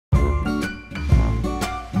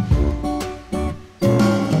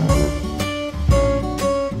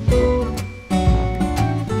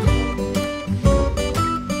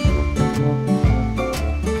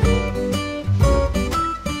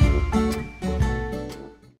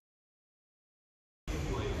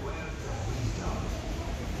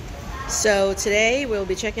So today we'll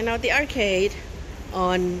be checking out the arcade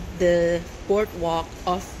on the boardwalk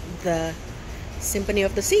of the Symphony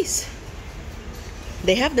of the Seas.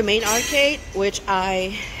 They have the main arcade, which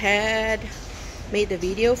I had made the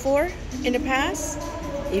video for in the past.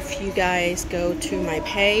 If you guys go to my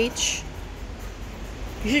page,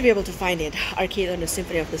 you should be able to find it, arcade on the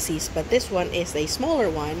Symphony of the Seas. But this one is a smaller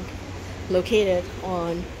one located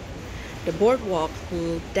on the boardwalk,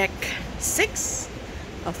 deck 6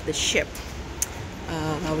 of the ship.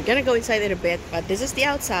 We're gonna go inside in a bit, but this is the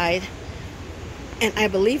outside, and I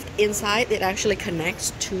believe inside it actually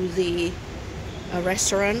connects to the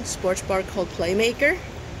restaurant sports bar called Playmaker,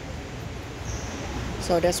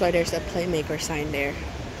 so that's why there's that Playmaker sign there.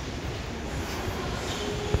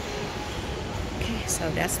 Okay, so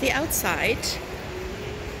that's the outside.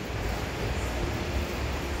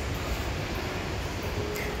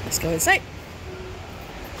 Let's go inside.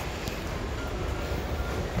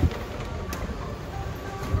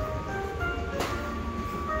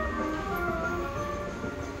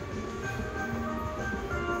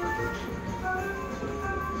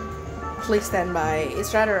 Please stand by.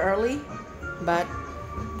 It's rather early, but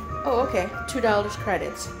oh, okay, $2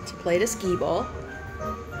 credits to play the skee ball.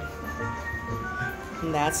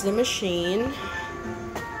 And that's the machine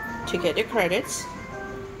to get your credits.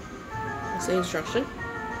 That's the instruction.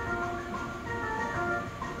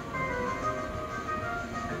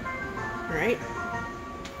 Alright.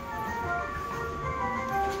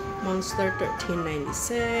 Monster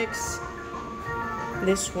 $13.96.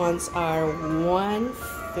 These ones are $150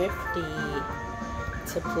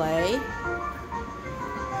 to play.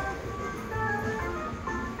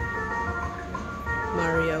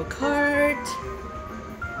 Mario Kart.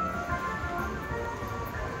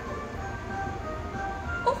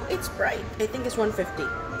 Oh, it's bright. I think it's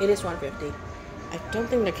 $150. It is $150. I don't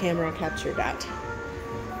think the camera captured that.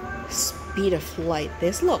 Speed of Light.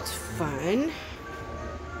 This looks fun.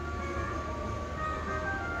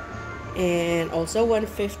 And also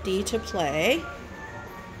 $150 to play.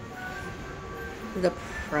 The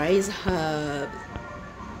Prize Hub.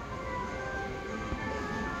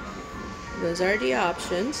 Those are the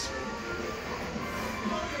options.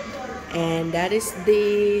 And that is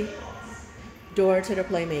the door to the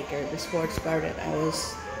Playmaker, the sports bar that I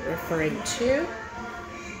was referring to.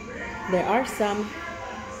 There are some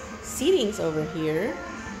seatings over here.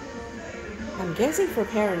 I'm guessing for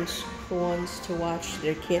parents who wants to watch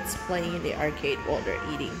their kids playing in the arcade while they're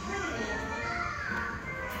eating.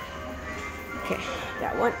 Okay,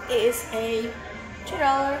 that one is a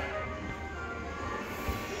 $2.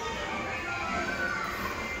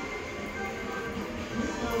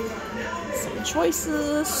 Some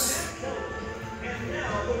choices.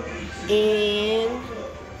 And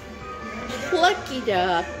Plucky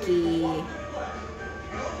Ducky.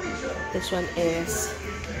 This one is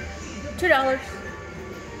 $2.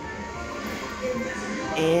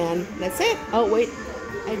 And that's it. Oh wait,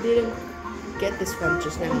 I didn't get this one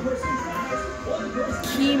just now.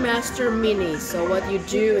 Keymaster Mini. So what you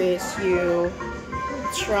do is you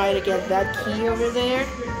try to get that key over there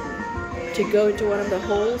to go into one of the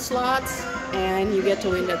hole slots, and you get to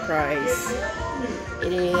win the prize.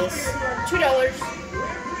 It is $2.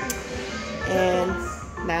 And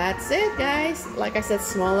that's it, guys. Like I said,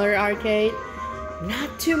 smaller arcade.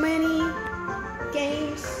 Not too many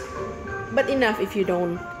games, but enough if you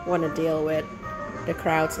don't want to deal with the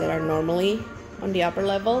crowds that are normally on the upper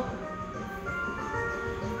level.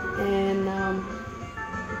 And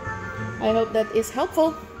I hope that is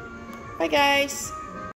helpful. Bye, guys.